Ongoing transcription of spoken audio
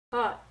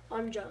Hi,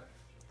 I'm John.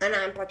 And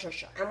I'm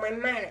Patricia, and we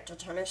made it to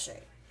Tennessee.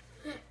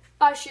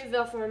 I shaved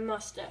off my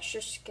mustache,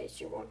 just in case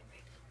you're wondering.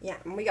 Yeah,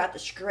 and we got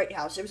this great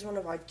house. It was one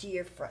of our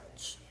dear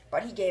friends,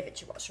 but he gave it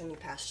to us when he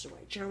passed away.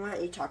 John, why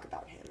don't you talk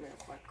about him real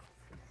quick?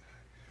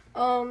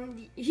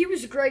 He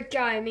was a great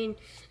guy. I mean,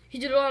 he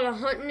did a lot of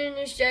hunting in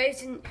his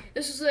days, and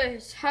this was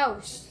his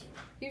house.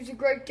 He was a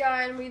great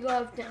guy, and we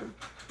loved him.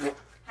 Hey,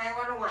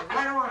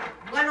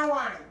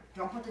 101.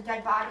 Don't put the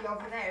dead body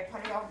over there.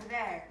 Put it over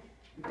there.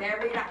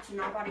 Bury it up so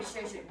nobody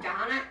sees it.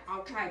 Got it?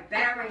 Okay,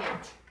 bury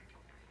it.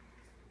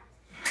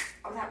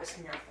 Oh, that was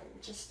nothing.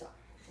 Just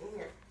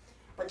yeah.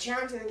 But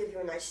John's going to give you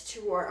a nice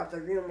tour of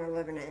the room we're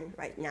living in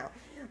right now.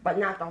 But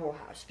not the whole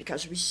house,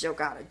 because we still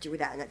got to do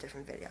that in a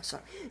different video. So,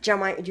 John,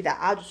 why don't you do that?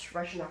 I'll just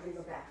freshen up and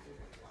go back.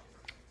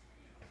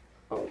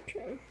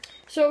 Okay.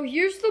 So,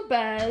 here's the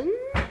bed.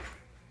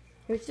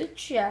 Here's the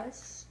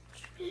chest.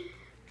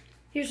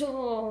 Here's a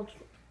little,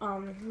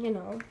 a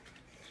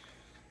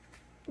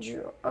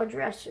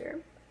dresser.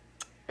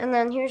 And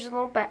then here's a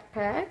little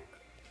backpack.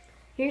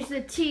 Here's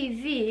the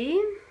TV.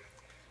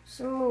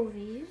 Some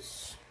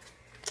movies.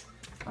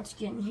 Let's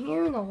get in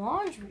here in the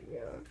laundry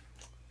room.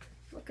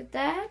 Look at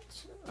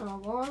that.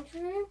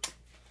 Laundry.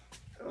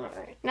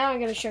 Alright, now I'm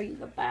going to show you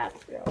the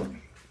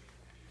bathroom.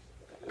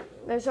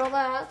 There's all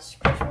that.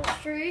 Christmas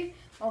tree.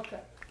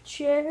 Okay.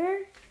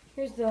 Chair.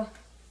 Here's the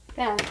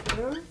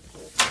bathroom.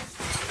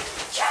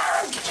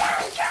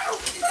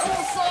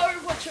 Oh, sorry,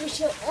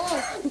 Patricia.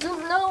 Oh, I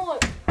didn't know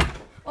it.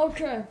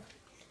 Okay.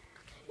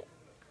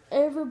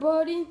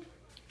 Everybody,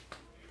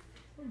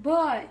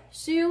 bye.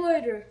 See you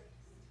later.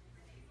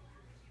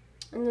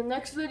 In the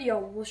next video,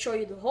 we'll show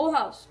you the whole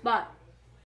house. Bye.